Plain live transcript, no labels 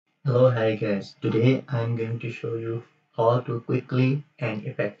Hello, hi guys. Today I'm going to show you how to quickly and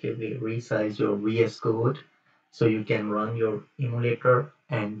effectively resize your VS Code so you can run your emulator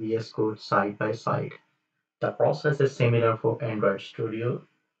and VS Code side by side. The process is similar for Android Studio.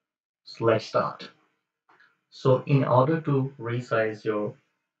 So let's start. So in order to resize your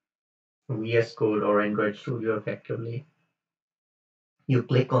VS Code or Android Studio effectively, you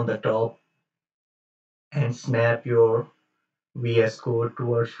click on the top and snap your VS Code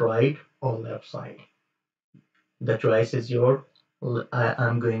towards right or left side. The choice is your.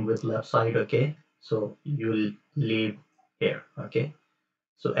 I'm going with left side. Okay, so you'll leave here. Okay,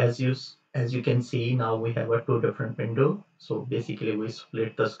 so as you can see now we have a two different window. So basically we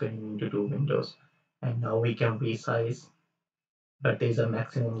split the screen into two windows, and now we can resize, but there's a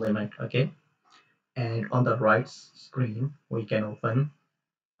maximum limit. Okay, and on the right screen we can open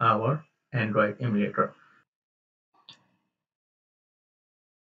our Android emulator.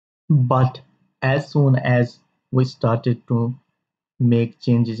 But as soon as we started to make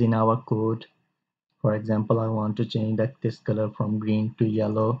changes in our code, for example, I want to change this color from green to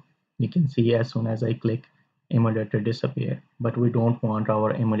yellow. You can see as soon as I click, emulator disappear. But we don't want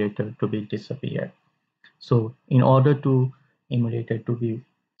our emulator to be disappear. So in order to emulator to be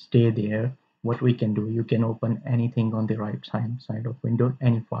stay there, what we can do, you can open anything on the right side of window,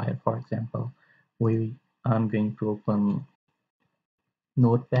 any file. For example, I'm going to open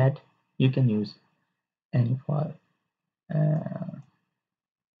Notepad. You can use any file. Uh,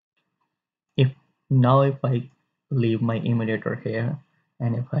 if if I leave my emulator here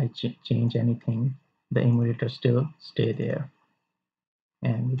and if I change anything, the emulator still stay there,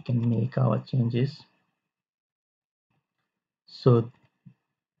 and we can make our changes. So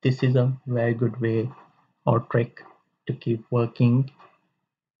this is a very good way or trick to keep working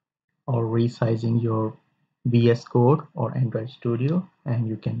or resizing your VS Code or Android Studio, and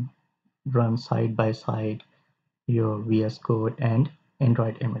you can run side by side your VS Code and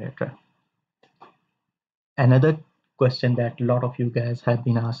Android emulator. Another question that a lot of you guys have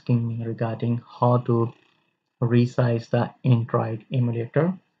been asking me regarding how to resize the Android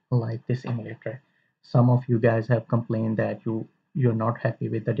emulator like this emulator. Some of you guys have complained that you're not happy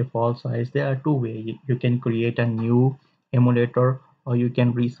with the default size. There are two ways. You can create a new emulator or you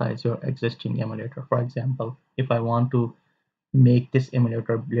can resize your existing emulator. For example, if I want to make this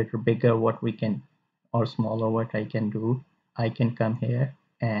emulator a little bigger, what we can or smaller, what I can do, I can come here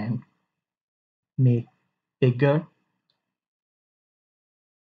and make bigger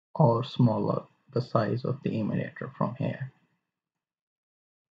or smaller the size of the emulator from here.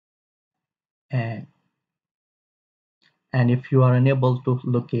 And if you are unable to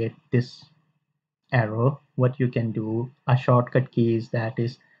locate this arrow, what you can do, a shortcut key is that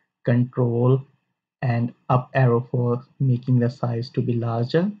is control and up arrow for making the size to be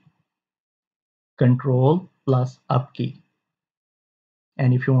larger, control plus up key.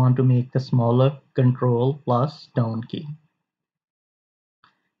 And if you want to make the smaller, control plus down key.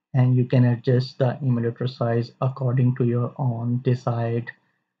 And you can adjust the emulator size according to your own desired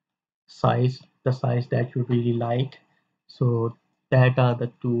size, the size that you really like. So that are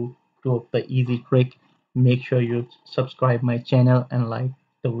the two of the easy trick. Make sure you subscribe my channel and like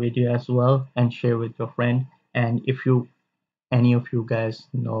the video as well and share with your friend. And if you any of you guys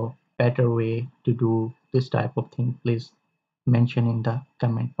know better way to do this type of thing, please mention in the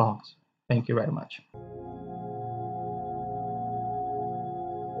comment box. Thank you very much.